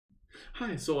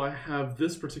Hi, so I have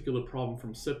this particular problem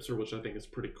from Sipser, which I think is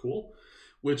pretty cool,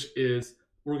 which is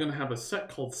we're going to have a set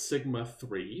called sigma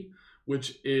 3,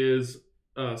 which is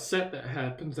a set that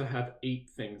happens to have 8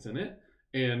 things in it,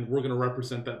 and we're going to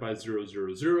represent that by 0,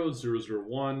 0, 0, 0, 0,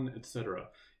 1, etc.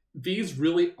 These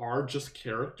really are just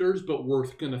characters, but we're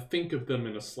going to think of them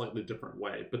in a slightly different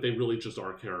way, but they really just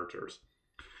are characters.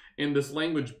 And this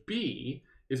language B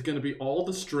is going to be all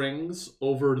the strings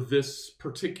over this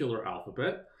particular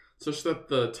alphabet, such that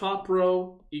the top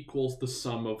row equals the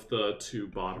sum of the 2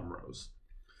 bottom rows.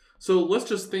 So let's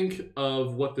just think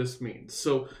of what this means.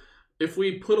 So if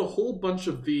we put a whole bunch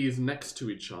of these next to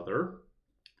each other,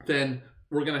 then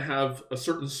we're going to have a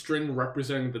certain string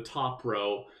representing the top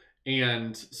row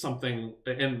and something,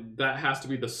 and that has to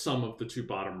be the sum of the 2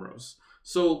 bottom rows.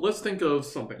 So let's think of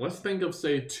something. Let's think of,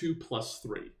 say, 2 plus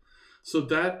 3. So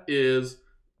that is,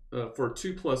 for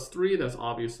 2 plus 3, that's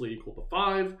obviously equal to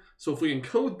 5. So if we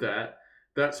encode that,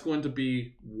 that's going to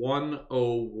be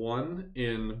 101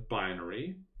 in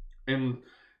binary. And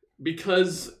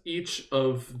because each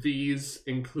of these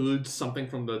includes something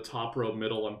from the top row,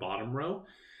 middle, and bottom row,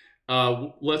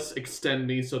 let's extend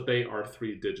these so they are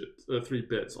 3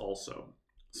 bits also.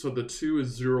 So the 2 is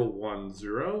 0, 1,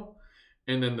 0,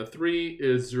 and then the 3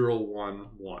 is 0, 1,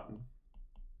 1.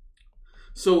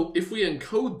 So if we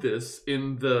encode this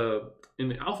in the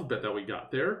alphabet that we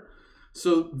got there,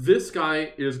 so this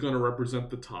guy is going to represent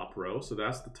the top row, so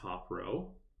that's the top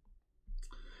row,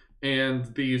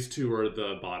 and these two are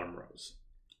the bottom rows.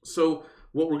 So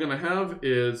what we're going to have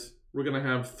is we're going to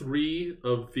have 3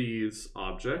 of these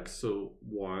objects, so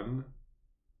 1,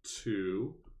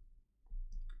 2,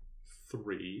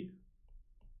 3,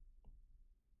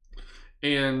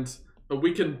 and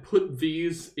we can put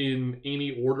these in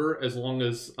any order as long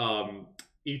as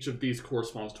each of these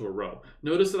corresponds to a row.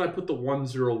 Notice that I put the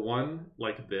 101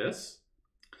 like this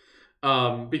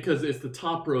because it's the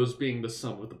top rows being the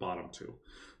sum of the bottom 2.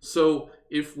 So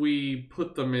if we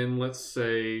put them in, let's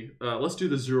say, let's do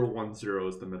the 0, 1, 0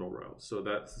 as the middle row. So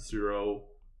that's 0,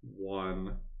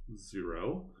 1,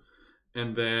 0.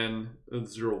 And then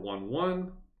 0, 1,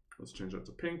 1. Let's change that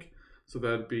to pink. So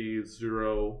that'd be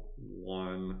 0,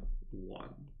 1, 1.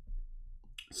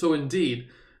 So indeed,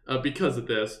 because of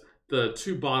this, the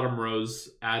 2 bottom rows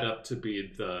add up to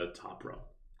be the top row.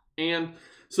 And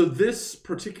so this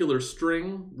particular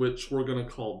string, which we're going to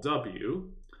call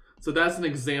W, so that's an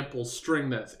example string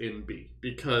that's in B,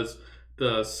 because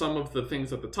the sum of the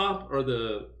things at the top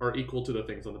are equal to the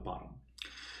things on the bottom.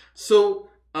 So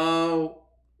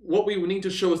what we need to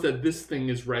show is that this thing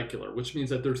is regular, which means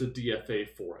that there's a DFA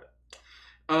for it.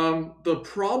 The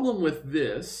problem with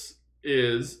this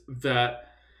is that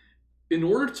in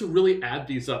order to really add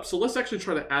these up, so let's actually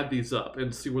try to add these up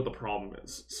and see what the problem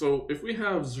is. So if we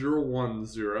have 0, 1,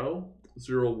 0,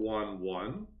 0, 1,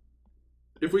 1,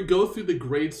 if we go through the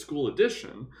grade school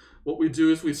addition, what we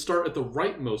do is we start at the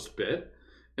rightmost bit,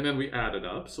 and then we add it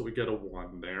up, so we get a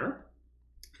 1 there.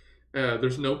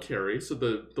 There's no carry, so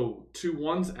the 2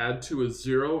 1s add to a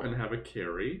 0 and have a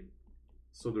carry.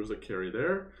 So there's a carry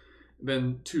there.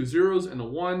 Then 2 0s and a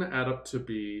 1 add up to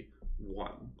be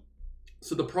 1.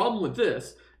 So the problem with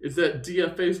this is that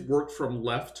DFAs work from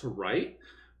left to right,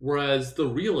 whereas the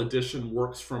real addition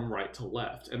works from right to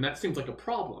left. And that seems like a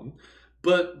problem.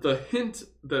 But the hint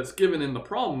that's given in the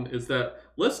problem is that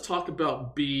let's talk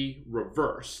about B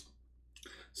reversed.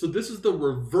 So this is the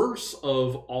reverse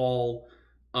of all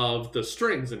of the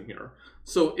strings in here.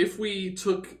 So if we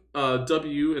took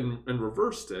W and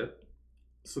reversed it,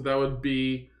 so that would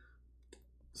be,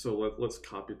 so let's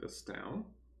copy this down.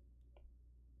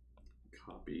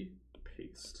 Copy,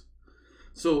 paste.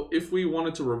 So if we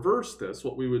wanted to reverse this,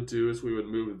 what we would do is we would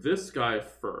move this guy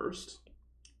first,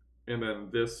 and then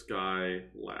this guy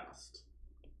last.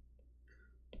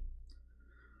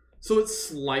 So it's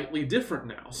slightly different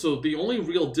now. So the only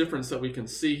real difference that we can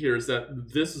see here is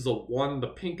that this is a 1, the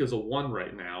pink is a 1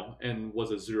 right now, and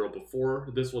was a 0 before.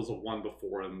 This was a 1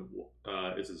 before and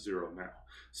is a 0 now.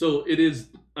 So it is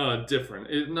different.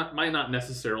 It might not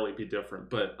necessarily be different,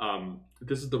 but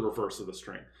this is the reverse of the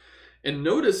string. And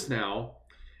notice now,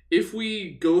 if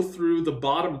we go through the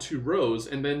bottom 2 rows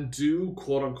and then do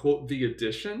quote unquote the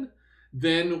addition,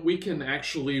 then we can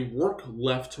actually work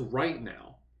left to right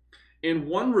now. And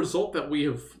one result that we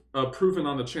have proven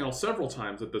on the channel several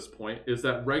times at this point is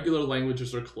that regular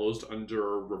languages are closed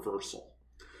under reversal.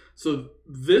 So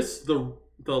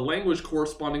the language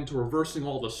corresponding to reversing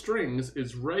all the strings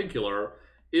is regular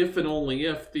if and only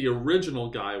if the original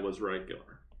guy was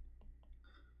regular.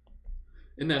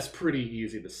 And that's pretty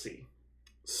easy to see.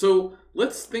 So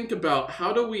let's think about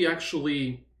how do we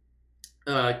actually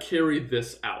carry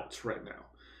this out right now.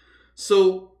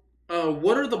 So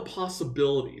what are the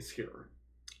possibilities here?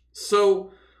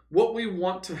 So what we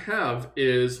want to have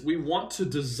is we want to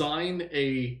design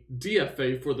a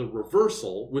DFA for the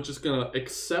reversal, which is going to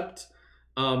accept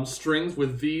strings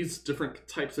with these different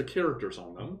types of characters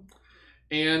on them.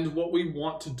 And what we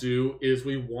want to do is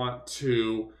we want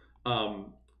to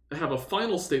have a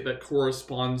final state that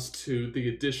corresponds to the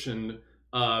addition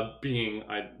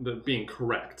being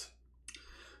correct.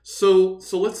 So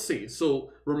let's see.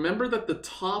 So remember that the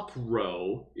top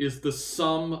row is the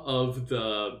sum of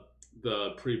the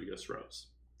previous rows.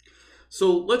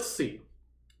 So let's see.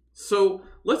 So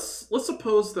let's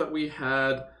suppose that we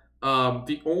had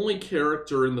the only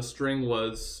character in the string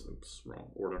was, oops,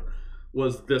 wrong order,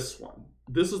 was this one.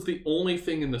 This is the only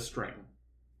thing in the string.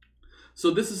 So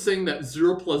this is saying that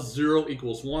 0 plus 0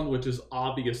 equals 1, which is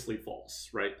obviously false,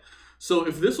 right? So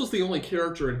if this was the only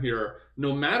character in here,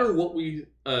 no matter what we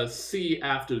see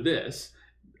after this,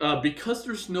 because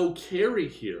there's no carry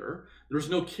here, there's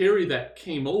no carry that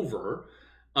came over,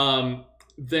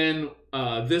 then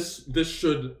this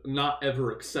should not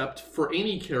ever accept for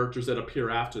any characters that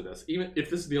appear after this, even if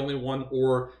this is the only one,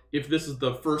 or if this is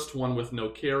the first one with no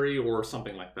carry or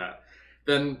something like that.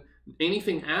 Then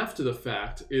anything after the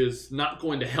fact is not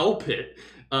going to help it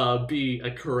be a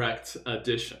correct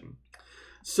addition.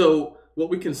 So what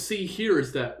we can see here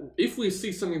is that if we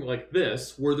see something like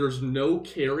this, where there's no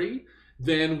carry,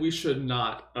 then we should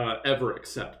not ever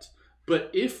accept. But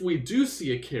if we do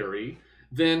see a carry,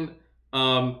 then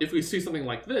if we see something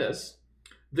like this,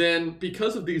 then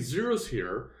because of these zeros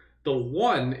here, the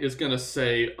 1 is going to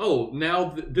say, oh,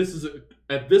 now this is,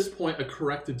 at this point, a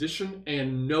correct addition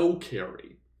and no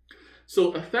carry.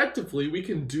 So effectively, we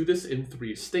can do this in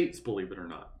 3 states, believe it or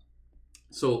not.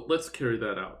 So let's carry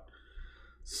that out.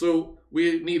 So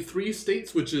we need 3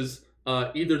 states, which is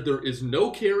either there is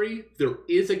no carry, there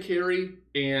is a carry,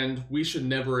 and we should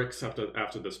never accept it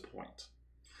after this point.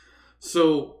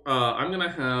 So I'm going to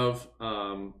have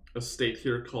a state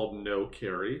here called no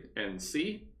carry,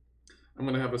 NC. I'm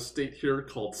going to have a state here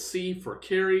called C for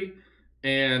carry,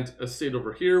 and a state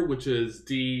over here, which is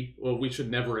D, well, we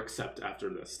should never accept after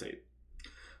this state.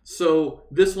 So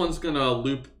this one's going to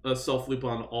loop self-loop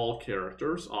on all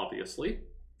characters, obviously.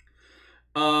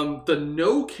 The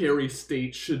no carry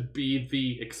state should be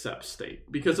the accept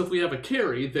state, because if we have a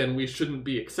carry, then we shouldn't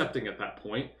be accepting at that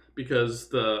point, because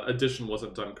the addition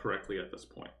wasn't done correctly at this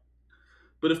point.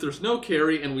 But if there's no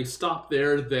carry and we stop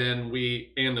there, then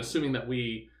and assuming that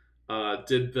we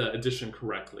did the addition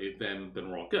correctly, then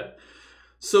we're all good.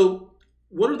 So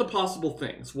what are the possible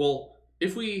things? Well,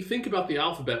 if we think about the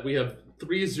alphabet, we have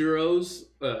 3 zeros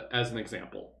as an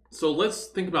example. So let's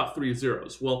think about 3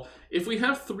 zeros. Well, if we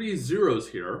have 3 zeros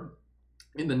here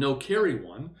in the no carry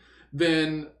one,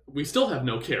 then we still have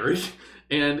no carry,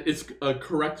 and it's a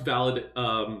correct, valid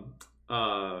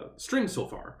string so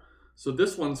far. So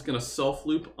this one's going to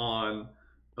self-loop on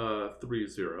 3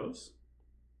 zeros.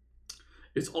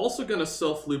 It's also going to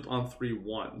self-loop on 3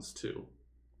 ones too.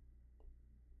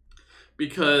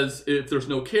 Because if there's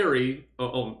no carry,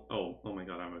 oh my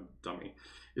god, I'm a dummy.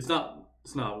 It's not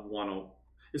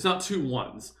 2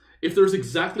 ones. If there's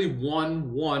exactly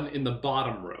 1 1 in the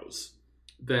bottom rows,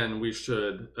 then we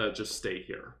should just stay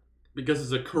here, because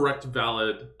it's a correct,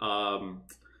 valid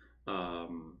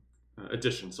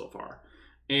addition so far.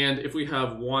 And if we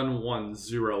have 1 1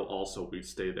 0 also, we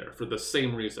stay there for the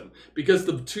same reason, because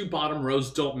the 2 bottom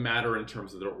rows don't matter in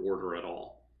terms of their order at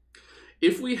all.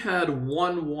 If we had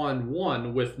 1 1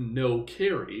 1 with no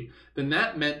carry, then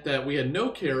that meant that we had no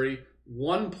carry,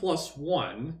 1 plus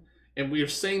 1, and we are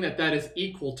saying that that is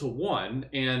equal to 1,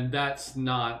 and that's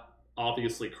not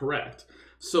obviously correct.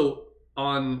 So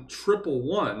on triple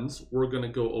ones, we're going to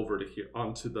go over to here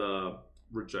onto the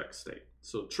reject state.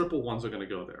 So triple ones are going to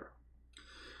go there.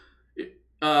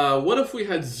 What if we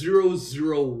had 0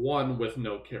 0 1 with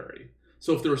no carry?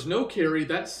 So if there's no carry,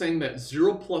 that's saying that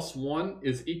 0 plus 1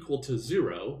 is equal to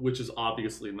 0, which is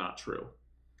obviously not true.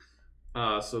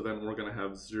 So then we're going to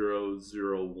have 0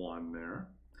 0 1 there.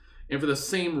 And for the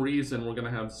same reason, we're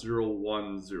going to have 0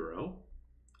 1 0.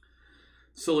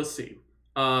 So let's see.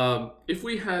 If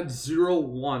we had 0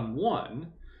 1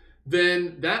 1,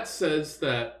 then that says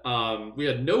that we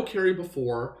had no carry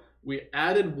before, we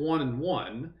added 1 and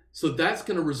 1, so that's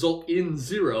going to result in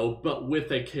 0, but with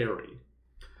a carry.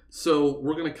 So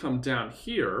we're going to come down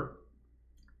here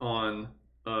on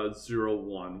 0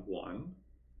 1 1.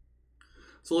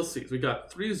 So let's see. So we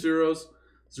got 3 zeros,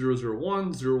 0 0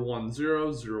 1, 0 1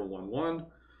 0, 0 1 1.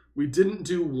 We didn't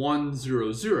do 1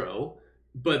 0 0,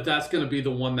 but that's going to be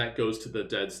the one that goes to the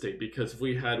dead state, because if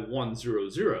we had 1 0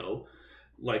 0,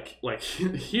 like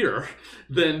here,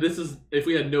 then this is, if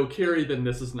we had no carry, then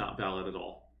this is not valid at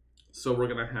all. So we're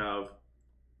gonna have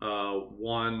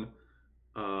 1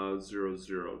 0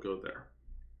 0 go there.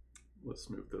 Let's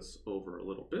move this over a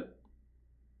little bit.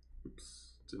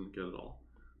 Oops, didn't get it all.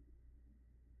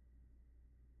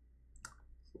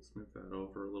 So let's move that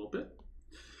over a little bit.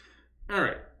 All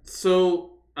right,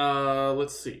 so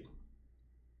let's see.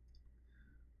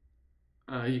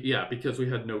 Yeah, because we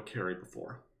had no carry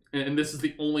before. And this is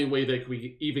the only way that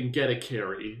we even get a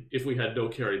carry if we had no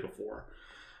carry before.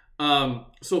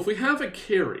 So if we have a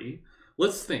carry,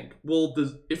 let's think. Well,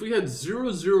 if we had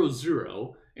 0 0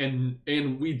 0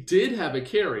 and we did have a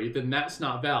carry, then that's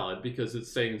not valid because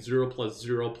it's saying 0 plus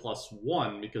 0 plus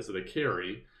 1 because of the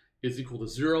carry is equal to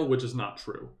 0, which is not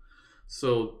true.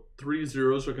 So 3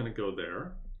 zeros are going to go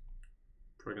there.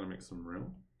 Probably going to make some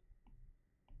room.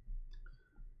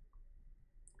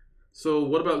 So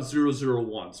what about 0 0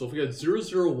 1? So if we had 0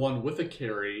 0 1 with a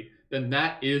carry, then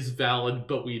that is valid,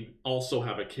 but we also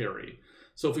have a carry.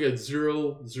 So if we had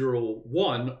 0 0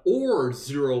 1 or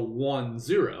 0 1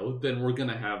 0, then we're going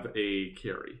to have a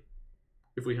carry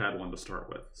if we had one to start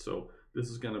with. So this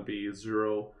is going to be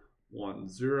 0 1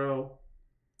 0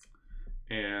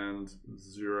 and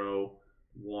 0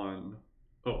 1.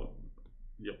 Oh,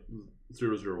 yep,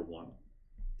 0 0 1.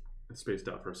 I spaced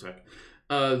out for a sec.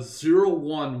 0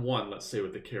 1 1, let's say,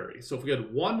 with the carry. So if we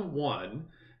had 1 1,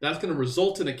 that's going to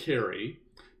result in a carry,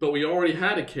 but we already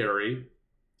had a carry,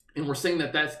 and we're saying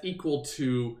that that's equal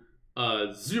to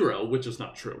 0, which is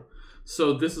not true.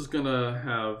 So this is going to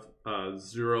have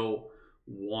 0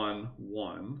 1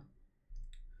 1.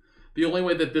 The only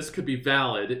way that this could be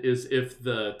valid is if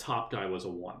the top guy was a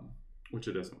 1, which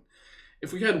it isn't.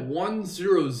 If we had 1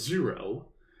 0 0,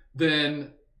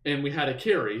 then and we had a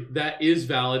carry, that is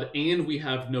valid, and we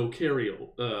have no carry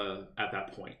at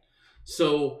that point.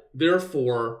 So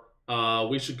therefore,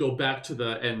 we should go back to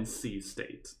the NC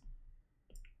state.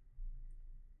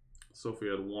 So if we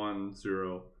had 1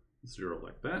 0 0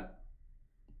 like that.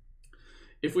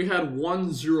 If we had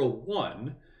 1 0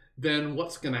 1, then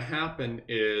what's going to happen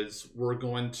is we're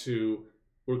going to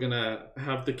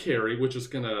have the carry, which is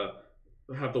going to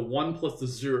have the 1 plus the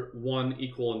 0 1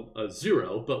 equal a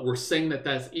 0, but we're saying that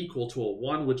that's equal to a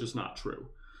 1, which is not true.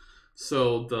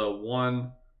 So the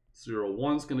 1 0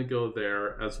 1 is going to go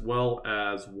there, as well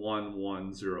as 1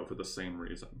 1 0 for the same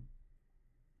reason.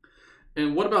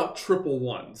 And what about triple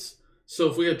ones? So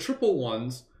if we had triple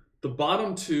ones, the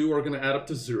bottom two are going to add up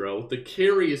to 0. The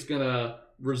carry is going to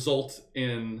result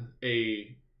in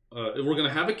a we're going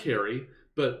to have a carry,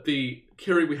 but the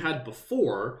carry we had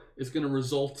before is going to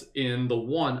result in the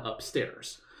 1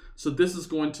 upstairs. So this is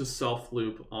going to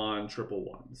self-loop on triple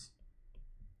ones.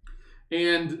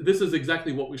 And this is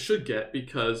exactly what we should get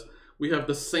because we have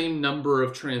the same number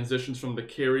of transitions from the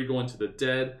carry going to the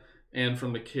dead and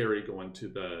from the carry going to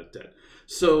the dead.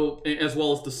 So, as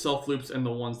well as the self-loops and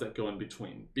the ones that go in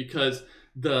between, because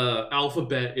the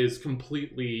alphabet is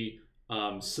completely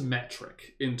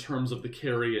symmetric in terms of the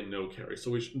carry and no carry.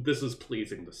 So this is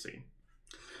pleasing to see.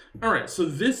 All right, so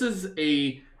this is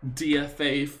a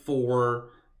DFA for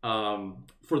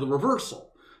the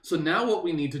reversal. So now what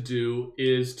we need to do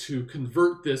is to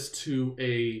convert this to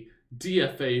a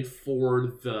DFA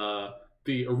for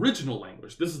the original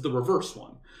language. This is the reverse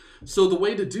one. So the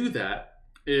way to do that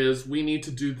is we need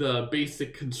to do the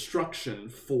basic construction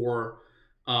for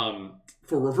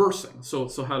reversing. So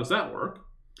how does that work?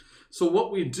 So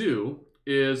what we do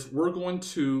is we're going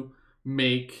to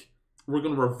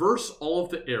reverse all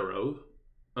of the arrow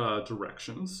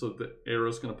directions. So the arrow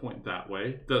is going to point that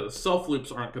way. The self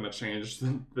loops aren't going to change.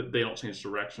 They don't change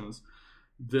directions.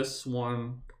 This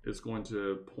one is going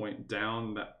to point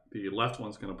down. The left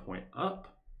one's going to point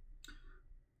up.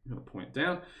 I'm going to point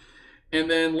down. And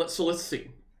then let's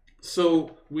see.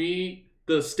 So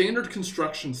the standard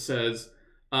construction says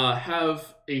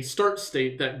have a start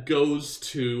state that goes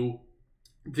to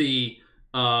the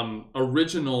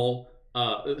original,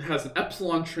 it has an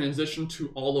epsilon transition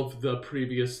to all of the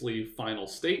previously final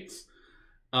states.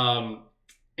 And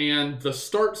the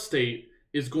start state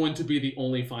is going to be the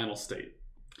only final state.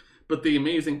 But the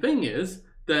amazing thing is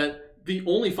that the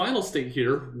only final state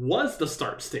here was the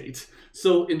start state.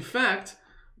 So in fact,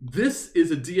 this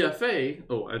is a DFA.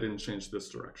 Oh, I didn't change this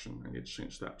direction. I need to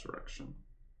change that direction.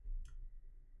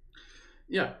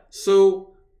 Yeah,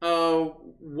 so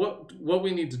what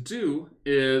we need to do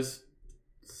is,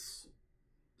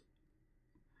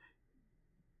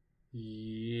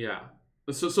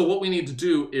 so what we need to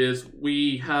do is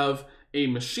we have a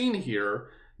machine here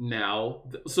now.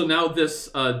 So now this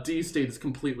D state is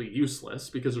completely useless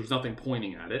because there's nothing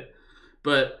pointing at it.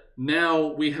 But now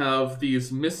we have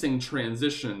these missing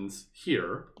transitions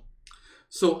here.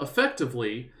 So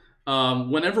effectively,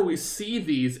 whenever we see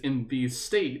these in these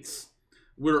states,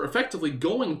 we're effectively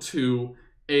going to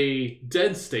a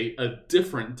dead state, a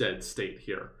different dead state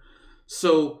here.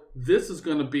 So this is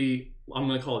going to be, I'm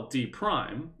going to call it D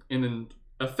prime, and then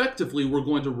effectively we're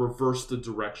going to reverse the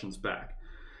directions back.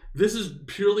 This is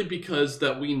purely because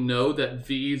that we know that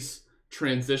these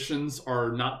transitions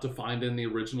are not defined in the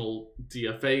original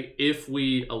DFA if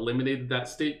we eliminated that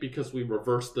state because we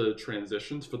reversed the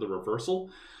transitions for the reversal.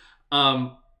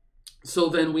 So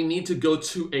then we need to go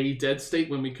to a dead state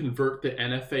when we convert the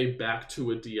NFA back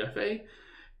to a DFA.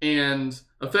 And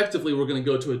effectively, we're going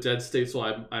to go to a dead state, so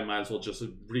I might as well just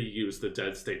reuse the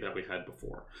dead state that we had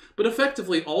before. But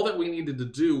effectively, all that we needed to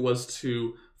do was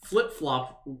to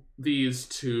flip-flop these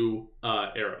two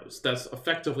arrows. That's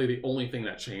effectively the only thing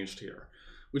that changed here,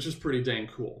 which is pretty dang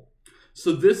cool.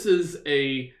 So this is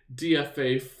a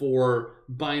DFA for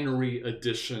binary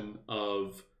addition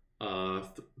of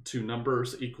two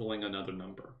numbers equaling another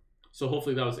number. So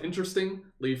hopefully that was interesting.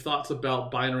 Leave thoughts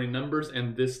about binary numbers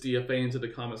and this DFA into the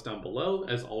comments down below.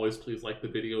 As always, please like the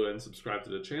video and subscribe to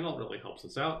the channel. It really helps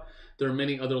us out. There are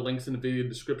many other links in the video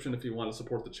description if you want to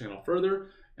support the channel further.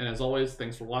 And as always,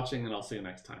 thanks for watching, and I'll see you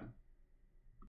next time.